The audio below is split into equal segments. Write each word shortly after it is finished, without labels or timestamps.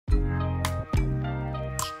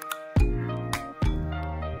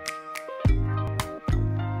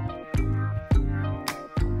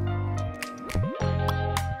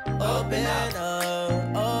open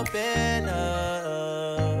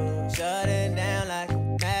up, shut it down like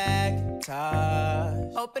a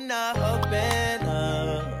Macintosh. Open up, open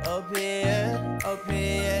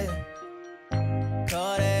here.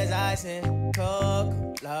 Cold as ice and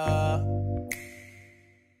Coca-Cola.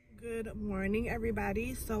 Good morning,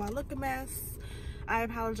 everybody. So I look a mess. I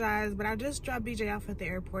apologize, but I just dropped BJ off at the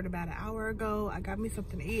airport about an hour ago. I got me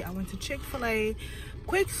something to eat. I went to Chick-fil-A.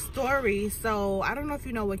 Quick story. So I don't know if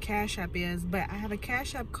you know what Cash App is, but I have a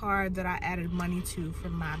Cash App card that I added money to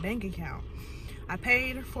from my bank account. I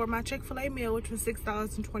paid for my Chick-fil-A meal, which was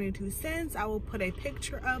 $6.22. I will put a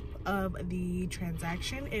picture up of the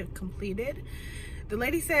transaction it completed. The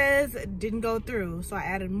lady says it didn't go through, so I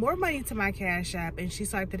added more money to my Cash App and she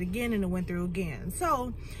swiped it again and it went through again.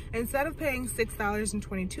 So instead of paying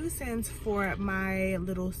 $6.22 for my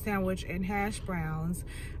little sandwich and hash browns,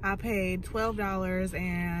 I paid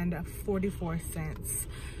 $12.44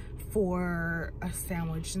 for a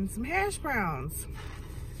sandwich and some hash browns.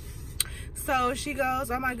 So she goes,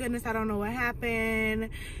 oh my goodness, I don't know what happened.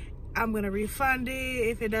 I'm gonna refund it.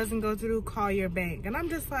 If it doesn't go through, call your bank. And I'm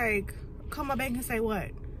just like, call my bank and say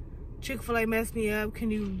what? Chick-fil-A messed me up.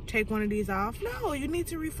 Can you take one of these off? No, you need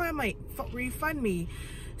to refund me.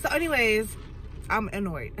 So anyways, I'm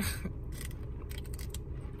annoyed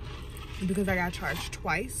because I got charged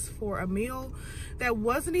twice for a meal that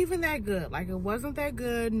wasn't even that good. Like, it wasn't that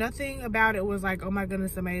good. Nothing about it was like, oh my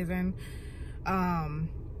goodness, amazing.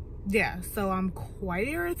 Yeah, so I'm quite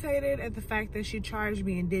irritated at the fact that she charged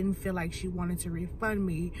me and didn't feel like she wanted to refund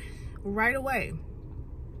me right away.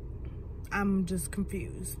 I'm just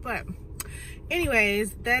confused. But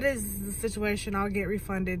anyways, that is the situation. I'll get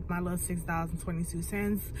refunded my little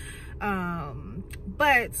 $6.22.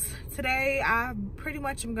 But today I pretty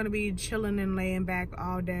much am gonna be chilling and laying back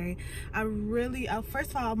all day. I really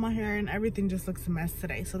first of all, my hair and everything just looks a mess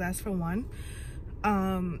today, so that's for one.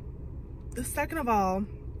 The second of all,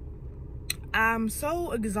 I'm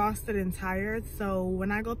so exhausted and tired, so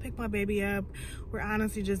when I go pick my baby up, we're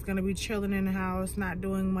honestly just gonna be chilling in the house, not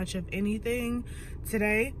doing much of anything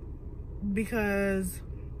today because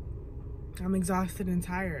I'm exhausted and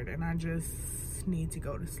tired and I just need to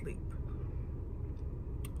go to sleep.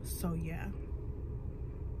 So yeah,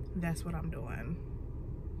 that's what I'm doing.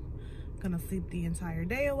 Gonna sleep the entire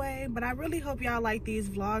day away, but I really hope y'all like these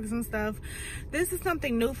vlogs and stuff. This is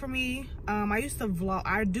something new for me. I used to vlog.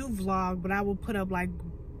 I do vlog, but I will put up like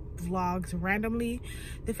vlogs randomly.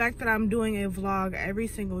 The fact that I'm doing a vlog every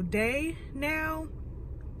single day now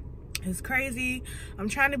is crazy. I'm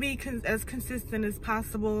trying to be as consistent as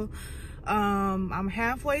possible. I'm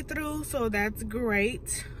halfway through, so that's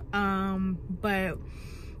great. But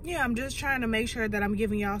yeah, I'm just trying to make sure that I'm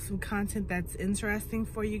giving y'all some content that's interesting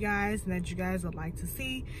for you guys and that you guys would like to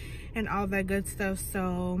see and all that good stuff.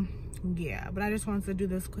 So yeah, but I just wanted to do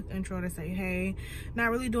this quick intro to say, hey, not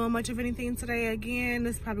really doing much of anything today. Again,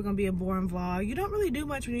 this is probably gonna be a boring vlog. You don't really do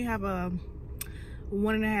much when you have a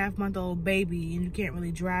 1.5-month-old baby and you can't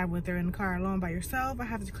really drive with her in the car alone by yourself. I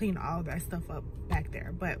have to clean all that stuff up back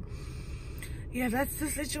there. But yeah, that's the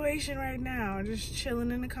situation right now. Just chilling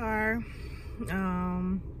in the car.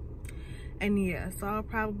 And yeah, so I'll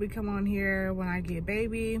probably come on here when I get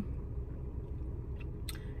baby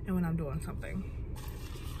and when I'm doing something.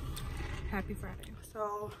 Happy Friday.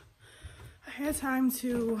 So I had time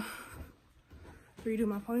to redo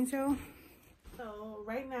my ponytail. So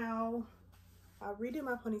right now I'll redo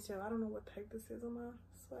my ponytail. I don't know what the heck this is on my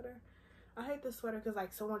sweater. I hate this sweater because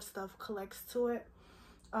like so much stuff collects to it.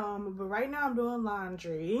 But right now I'm doing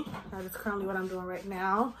laundry. That is currently what I'm doing right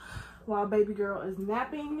now while baby girl is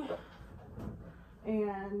napping.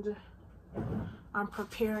 And I'm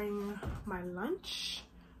preparing my lunch.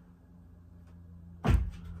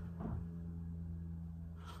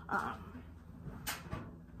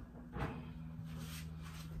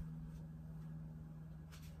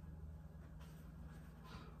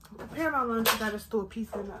 Prepare my lunch. I just threw a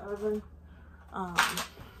piece in the oven.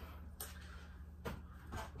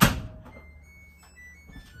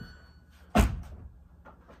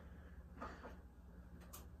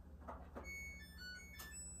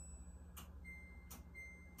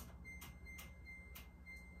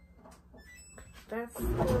 That's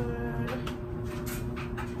good.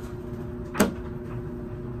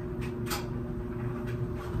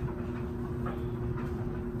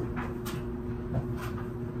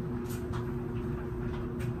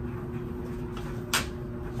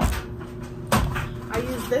 I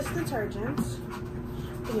use this detergent.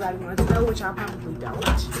 If anybody wants to know, which I probably don't.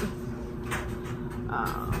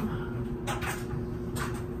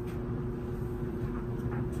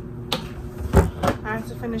 I have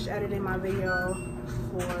to finished editing my video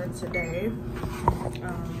for today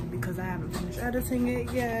because I haven't finished editing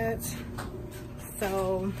it yet.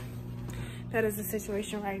 So that is the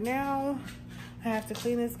situation right now. I have to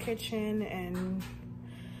clean this kitchen and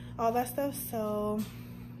all that stuff. So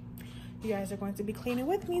you guys are going to be cleaning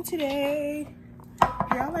with me today.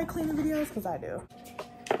 Y'all like cleaning videos? Because I do.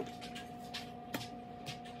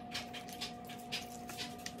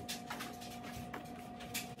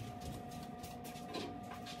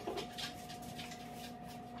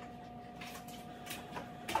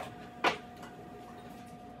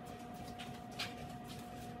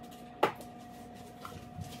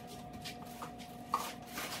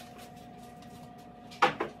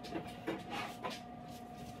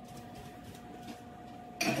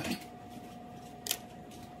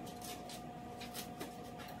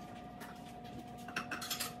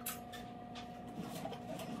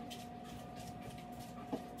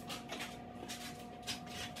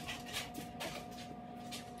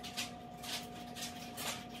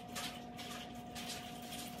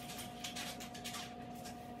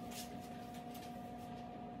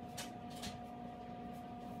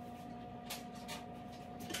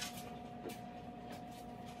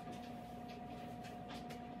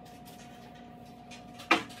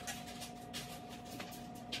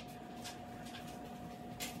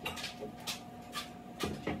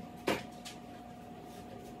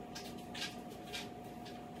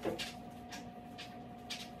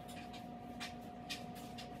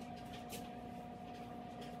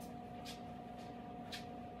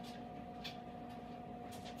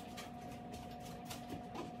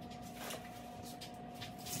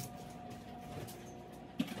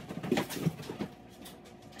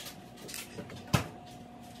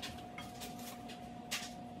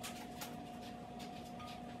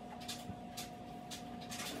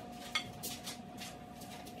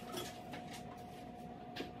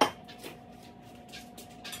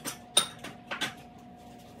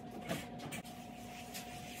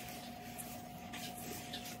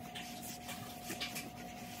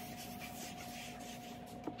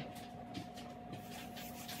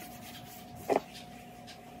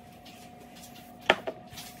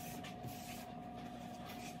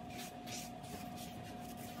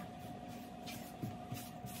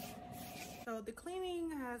 So the cleaning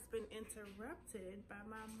has been interrupted by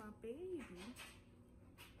my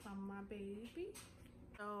baby.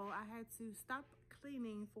 So I had to stop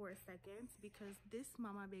cleaning for a second because this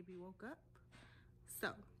mama baby woke up. So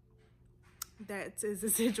that is the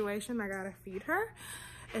situation. I gotta feed her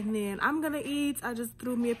and then I'm gonna eat. I just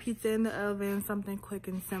threw me a pizza in the oven, something quick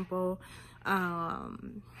and simple.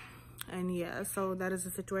 And yeah, so that is the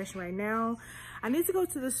situation right now. I need to go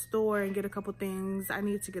to the store and get a couple things. I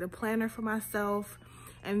need to get a planner for myself,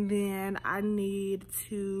 and then I need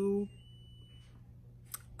to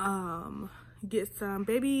get some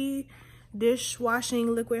baby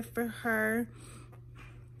dishwashing liquid for her.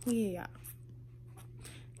 Yeah,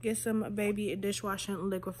 get some baby dishwashing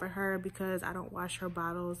liquid for her because I don't wash her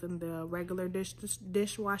bottles in the regular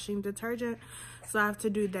dishwashing detergent, so I have to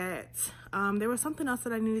do that. There was something else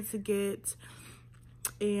that I needed to get,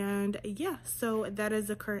 and yeah, so that is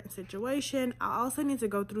the current situation. I also need to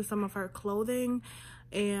go through some of her clothing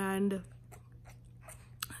and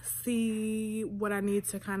see what I need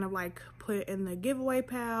to kind of like put in the giveaway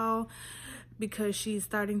pile, because she's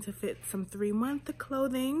starting to fit some 3-month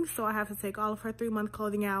clothing. So I have to take all of her 3-month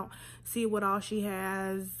clothing out, see what all she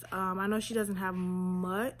has. I know she doesn't have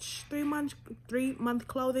much 3-month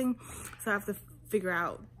clothing, so I have to figure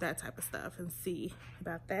out that type of stuff and see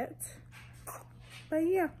about that. But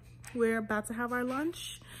yeah, we're about to have our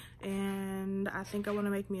lunch, and I think I want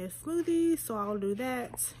to make me a smoothie, so I'll do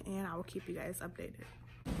that and I will keep you guys updated.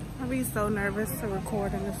 I'll be so nervous to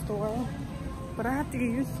record in the store, but I have to get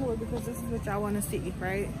used to it because this is what y'all want to see,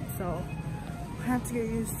 right? So I have to get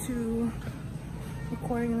used to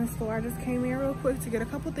recording in the store. I just came here real quick to get a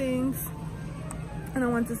couple things, and I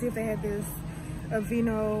wanted to see if they had this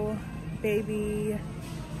Aveeno baby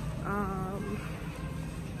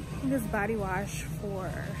this body wash for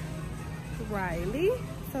Riley.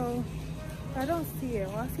 So I don't see it.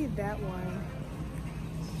 Well, I see that one.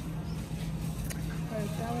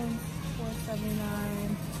 Like that one's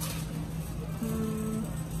 $4.79.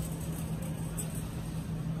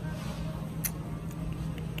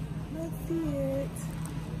 Let's see it.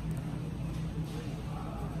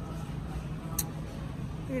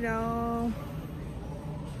 You know,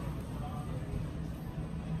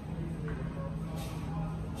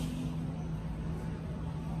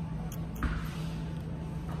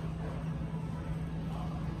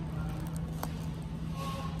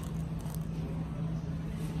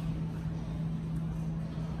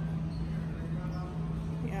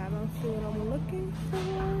 see what I'm looking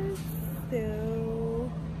for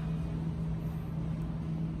still.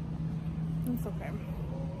 It's okay.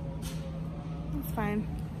 It's fine.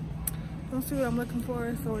 Don't see what I'm looking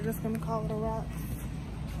for, so we're just gonna call it a wrap.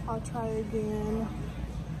 I'll try again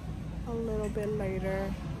a little bit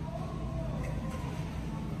later.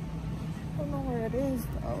 I don't know where it is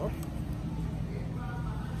though.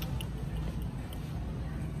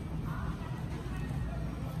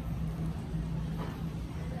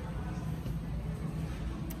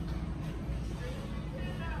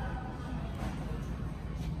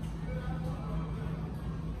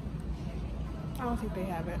 I don't think they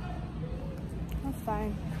have it. That's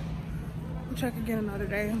fine. We'll check again another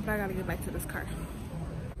day, but I gotta get back to this car.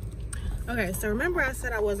 Okay, so remember I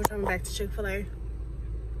said I wasn't coming back to Chick-fil-A?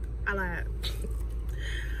 I lied.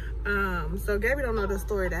 So Gabby don't know the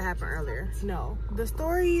story that happened earlier. No, the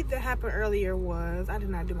story that happened earlier was, I did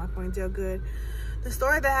not do my ponytail good. The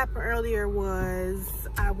story that happened earlier was,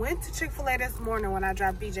 I went to Chick-fil-A this morning when I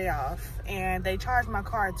dropped BJ off, and they charged my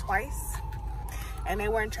card twice, and they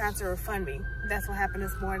weren't trying to refund me. That's what happened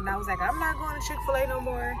this morning. I was like, I'm not going to Chick-fil-A no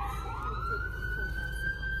more.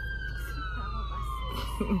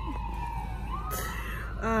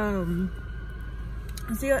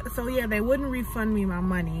 So yeah, they wouldn't refund me my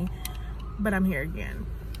money, but I'm here again.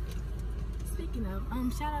 Speaking of,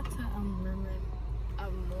 shout out to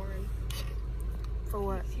Lauren. For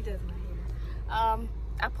what? She does my hair.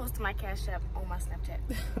 I posted my Cash App on my Snapchat.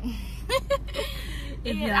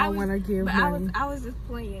 If y'all want to give money. I was just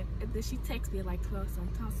playing. And then she texted me at like 12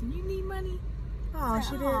 something. You need money? Oh,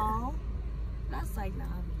 she did. I was like, nah.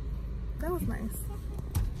 That was nice.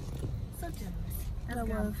 So generous. That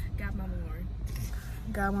was. Got Mama Lauren.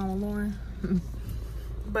 Got Mama Lauren.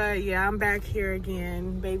 But yeah, I'm back here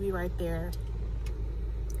again. Baby right there.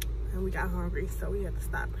 And we got hungry, so we had to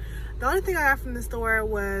stop. The only thing I got from the store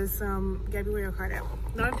was Gabby, where your card at?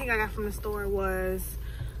 The only thing I got from the store was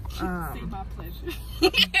say my pleasure.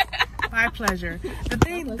 my pleasure.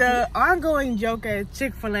 The ongoing joke at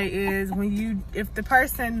Chick-fil-A is if the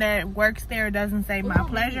person that works there doesn't say my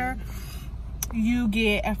pleasure, you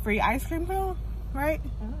get a free ice cream cone, right?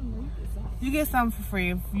 I don't know. You get something for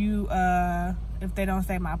free if they don't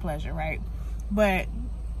say my pleasure, right? But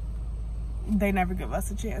they never give us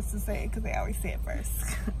a chance to say it because they always say it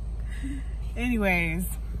first. Anyways,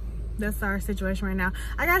 that's our situation right now.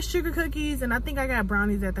 I got sugar cookies and I think I got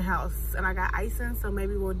brownies at the house, and I got icing, so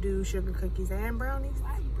maybe we'll do sugar cookies and brownies.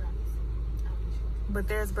 Why are you brownies? But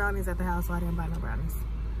there's brownies at the house, so I didn't buy no brownies.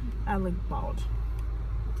 I look bald.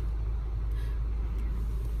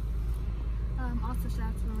 Also shout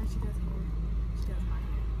out to Lauren. She does hair. She does my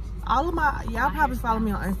hair. All of my, y'all probably follow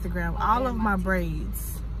me on Instagram. All of my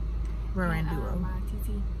braids were in duo. My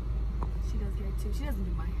TT, she does hair too. She doesn't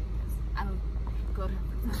do my hair because I don't go to her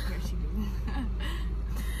for the hair she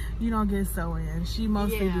do. You don't get sew-ins. She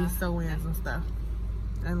mostly do sew-ins and stuff.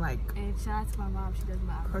 And like. And shout out to my mom. She does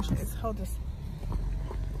my eyebrows. Crochets. Hold this.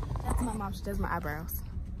 Shout out to my mom. She does my eyebrows.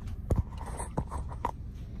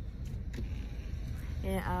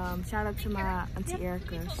 And shout out to my auntie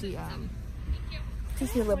Erica. She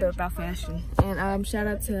teaches me a little bit about fashion. And shout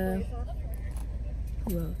out to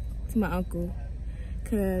my uncle,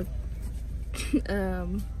 cause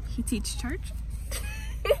he teaches church.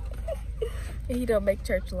 And he don't make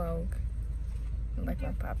church long, like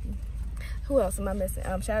my poppy. Who else am I missing?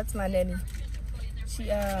 Shout out to my nanny. She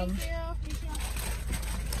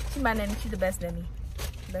my nanny. She's the best nanny,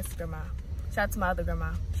 best grandma. Shout out to my other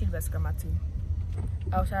grandma. She's the best grandma too.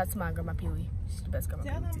 Oh, shout out to my grandma Pee-wee. She's the best grandma.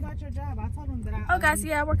 Tell them about your job. I told them that I. Oh, guys,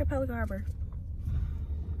 yeah, I work at Pelican Harbor.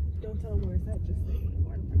 Don't tell them where it's at. Just say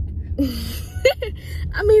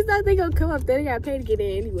I mean, it's not they gonna come up there. They gotta pay to get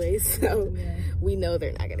in anyway, so we know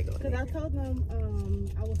they're not gonna go. Because I told them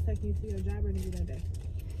I was taking you to your job interview that day.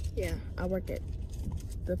 Yeah, I work at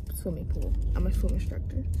the swimming pool. I'm a swim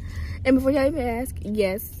instructor. And before y'all even ask,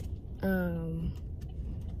 yes,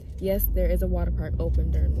 yes, there is a water park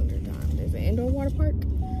open during winter time. There's an indoor water park.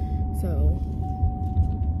 So,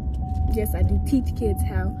 yes, I do teach kids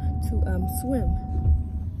how to swim.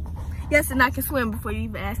 Yes, and I can swim before you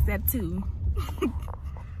even ask that too.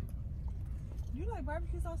 You like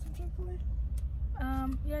barbecue sauce from Chick-fil-A?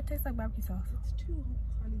 Yeah, it tastes like barbecue sauce. It's too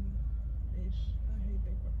honey-ish. I hate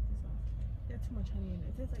that barbecue sauce. There's too much honey in it.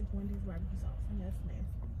 It tastes like Wendy's barbecue sauce, and that's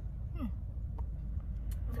nasty.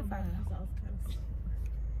 The barbecue sauce kind of.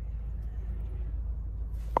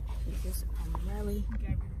 Just really.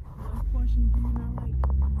 What portion do you not like?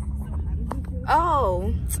 So how does it feel?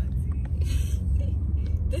 Oh.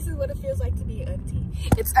 This is what it feels like to be an auntie.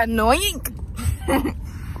 It's annoying.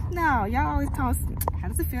 No, y'all always tell us, how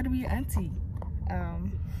does it feel to be an auntie?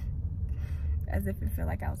 as if it felt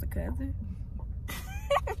like I was a cousin.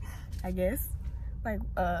 I guess. Like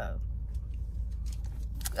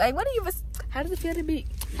what do you, how does it feel to be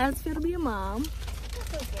a mom?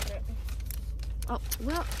 Oh,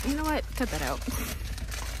 well, you know what? Cut that out.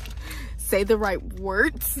 Say the right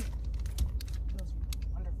words.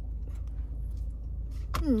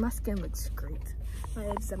 My skin looks great. My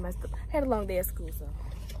edges are messed up. I had a long day at school, so.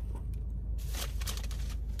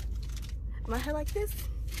 My hair like this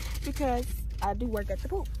because I do work at the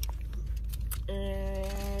pool.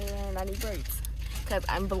 And I need braids because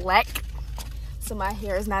I'm black. So my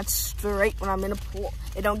hair is not straight when I'm in a pool.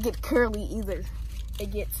 It don't get curly either.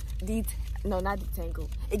 It gets not detangled.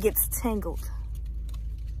 It gets tangled.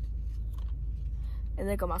 And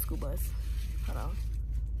there go my school bus. Hold on.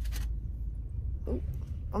 Ooh,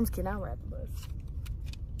 I'm just kidding. I'll ride the bus.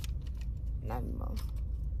 Not anymore.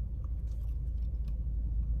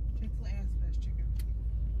 Chick-fil-A's best chicken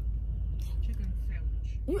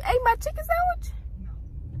sandwich. You ate my chicken sandwich? No.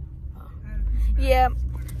 Oh. Yeah.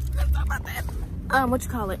 Let's talk about that. What you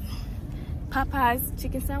call it? Popeye's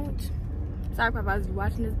chicken sandwich. Sorry, Popeyes, you're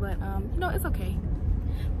watching this, but you know, it's okay.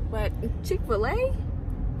 But Chick-fil-A?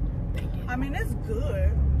 I mean, it's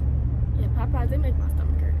good. Yeah, Popeyes, they make my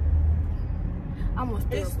stomach hurt. I almost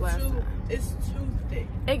threw up last time. It's too thick.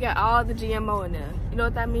 They got all the GMO in there. You know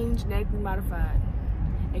what that means? Genetically modified.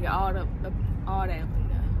 They got all that up in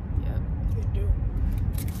there. Yep. They do.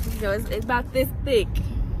 You know, it's about this thick.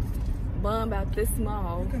 Bun about this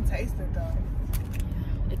small. You can taste it though.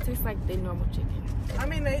 It tastes like the normal chicken. I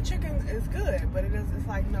mean, the chicken is good, but it's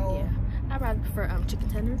like no. Yeah. I'd rather prefer chicken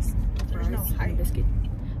tenders. There's no fries, height. and a biscuit.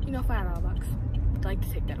 You know, $5 box. I'd like to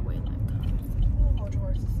take that away. Like, We'll hold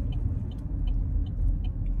yours.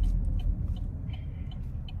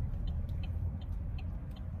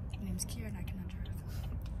 my name's Kierra and I cannot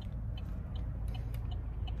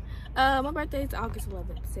drive. My birthday is August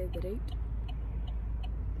 11th. Save the date.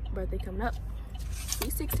 Birthday coming up.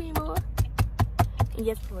 He's 16, boy. And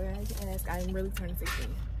yes, boy, I ask, I'm really turning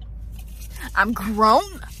 16. I'm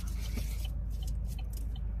grown.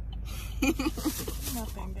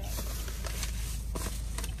 Nothing good.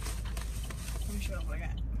 Let me show you what I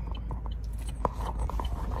got.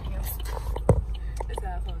 This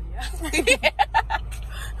guy's funny, yeah.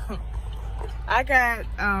 I got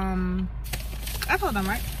I told them,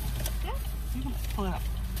 right? Yeah. You can pull it up.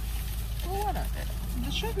 Well, what are they?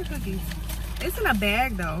 The sugar cookies. It's in a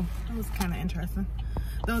bag though. That was kind of interesting.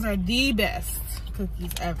 Those are the best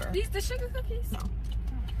cookies ever. These the sugar cookies? No.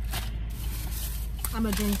 I'm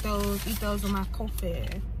gonna drink those, eat those with my coffee.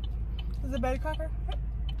 Is it Betty Crocker?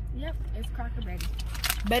 Yep, it's Crocker Betty.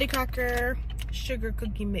 Betty Crocker sugar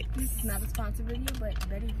cookie mix. It's not a sponsored video, but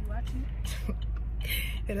Betty, if you watching,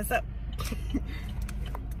 hit us up.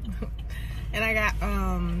 And I got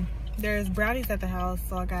there's brownies at the house,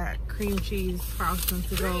 so I got cream cheese frosting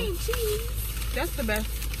to go. cream cheese. That's the best.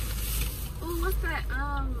 Oh, what's that?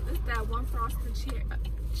 It's that one frosted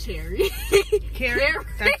cherry. Cherry.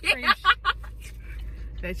 That's cream.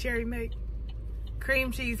 That cherry make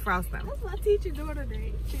cream cheese frosting. That's my teacher daughter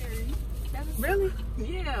name, Cherry. That is Really?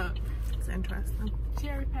 Yeah. It's interesting.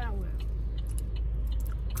 Cherry power.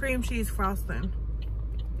 Cream cheese frosting.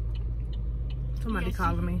 Somebody Yeah,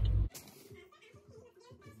 calling me.